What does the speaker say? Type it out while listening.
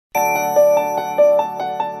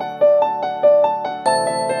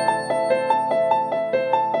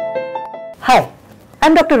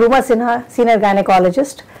Dr. Rooma Sinha, Senior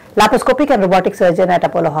Gynecologist, Laparoscopic and Robotic Surgeon at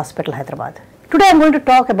Apollo Hospital, Hyderabad. Today I am going to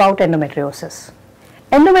talk about endometriosis.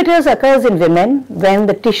 Endometriosis occurs in women when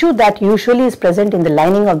the tissue that usually is present in the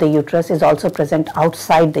lining of the uterus is also present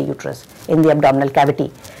outside the uterus in the abdominal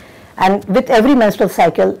cavity. And with every menstrual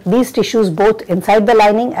cycle, these tissues both inside the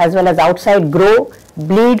lining as well as outside grow,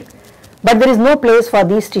 bleed, but there is no place for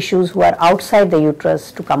these tissues who are outside the uterus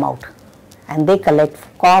to come out. And they collect,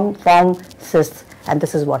 form cysts, and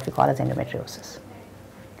this is what we call as endometriosis.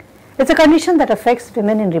 It's a condition that affects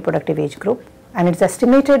women in reproductive age group, and it's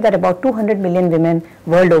estimated that about 200 million women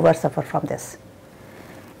world over suffer from this.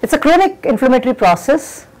 It's a chronic inflammatory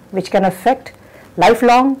process which can affect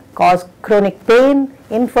lifelong, cause chronic pain,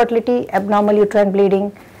 infertility, abnormal uterine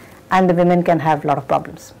bleeding, and the women can have a lot of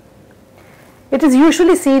problems. It is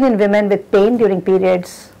usually seen in women with pain during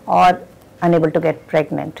periods or unable to get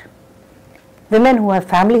pregnant. Women who have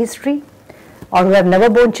family history or who have never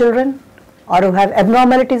born children or who have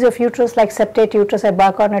abnormalities of uterus like septate uterus or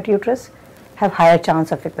Barker-Nut uterus have higher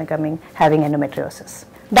chance of having endometriosis.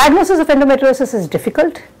 Diagnosis of endometriosis is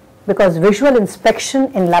difficult because visual inspection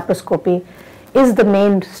in laparoscopy is the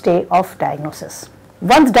mainstay of diagnosis.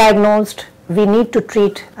 Once diagnosed, we need to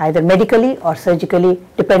treat either medically or surgically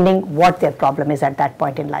depending what their problem is at that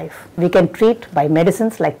point in life. We can treat by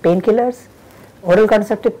medicines like painkillers, oral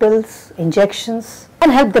contraceptive pills, injections,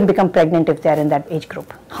 and help them become pregnant if they are in that age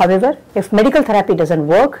group. However, if medical therapy doesn't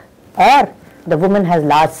work or the woman has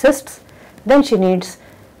large cysts, then she needs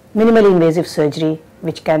minimally invasive surgery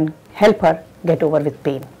which can help her get over with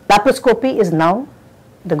pain. Laparoscopy is now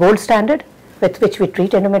the gold standard with which we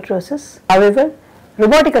treat endometriosis. However,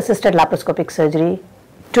 robotic assisted laparoscopic surgery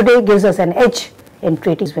today gives us an edge in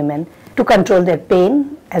treating women to control their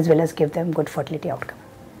pain as well as give them good fertility outcome.